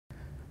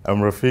I'm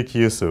Rafeek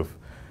Yusuf,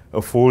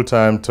 a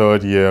full-time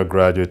third-year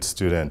graduate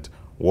student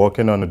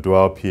working on a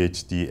dual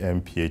PhD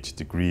and MPH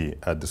degree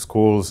at the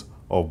Schools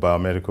of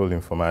Biomedical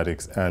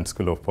Informatics and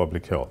School of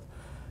Public Health.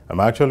 I'm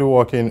actually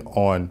working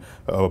on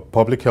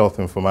public health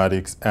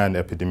informatics and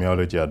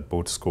epidemiology at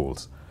both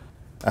schools.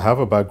 I have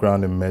a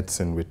background in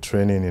medicine with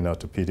training in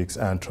orthopedics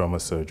and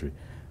trauma surgery.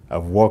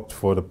 I've worked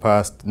for the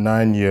past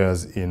 9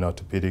 years in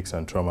orthopedics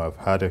and trauma. I've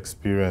had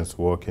experience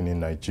working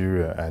in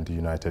Nigeria and the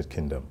United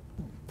Kingdom.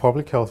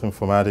 Public health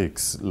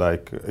informatics,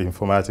 like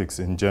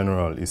informatics in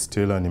general, is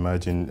still an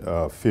emerging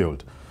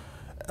field.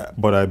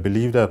 But I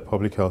believe that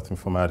public health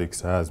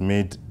informatics has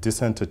made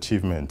decent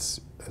achievements,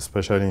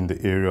 especially in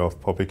the area of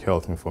public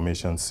health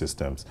information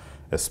systems,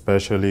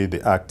 especially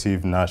the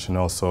active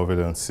national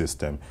surveillance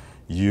system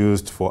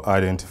used for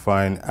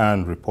identifying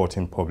and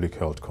reporting public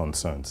health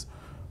concerns.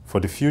 For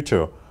the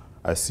future,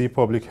 I see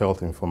public health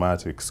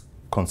informatics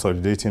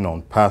consolidating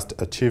on past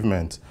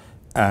achievements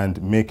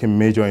and making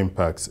major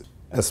impacts,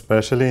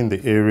 especially in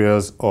the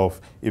areas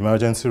of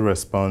emergency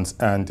response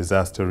and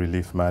disaster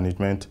relief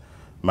management,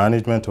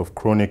 management of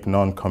chronic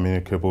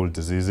non-communicable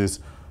diseases,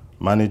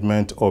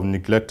 management of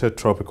neglected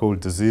tropical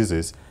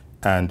diseases,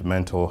 and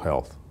mental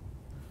health.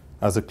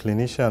 As a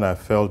clinician, I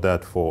felt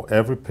that for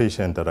every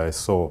patient that I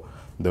saw,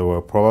 there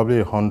were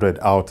probably 100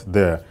 out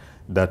there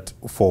that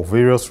for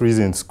various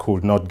reasons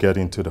could not get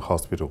into the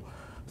hospital.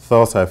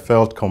 Thus, I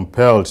felt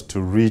compelled to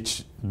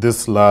reach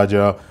this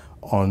larger,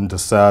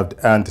 underserved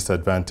and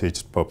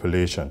disadvantaged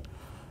population.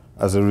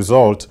 As a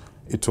result,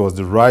 it was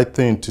the right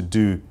thing to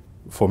do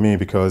for me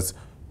because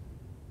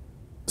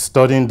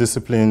studying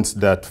disciplines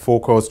that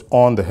focused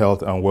on the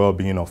health and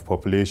well-being of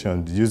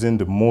populations using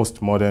the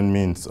most modern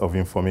means of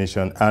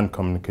information and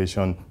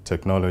communication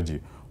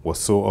technology was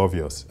so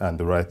obvious and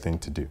the right thing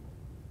to do.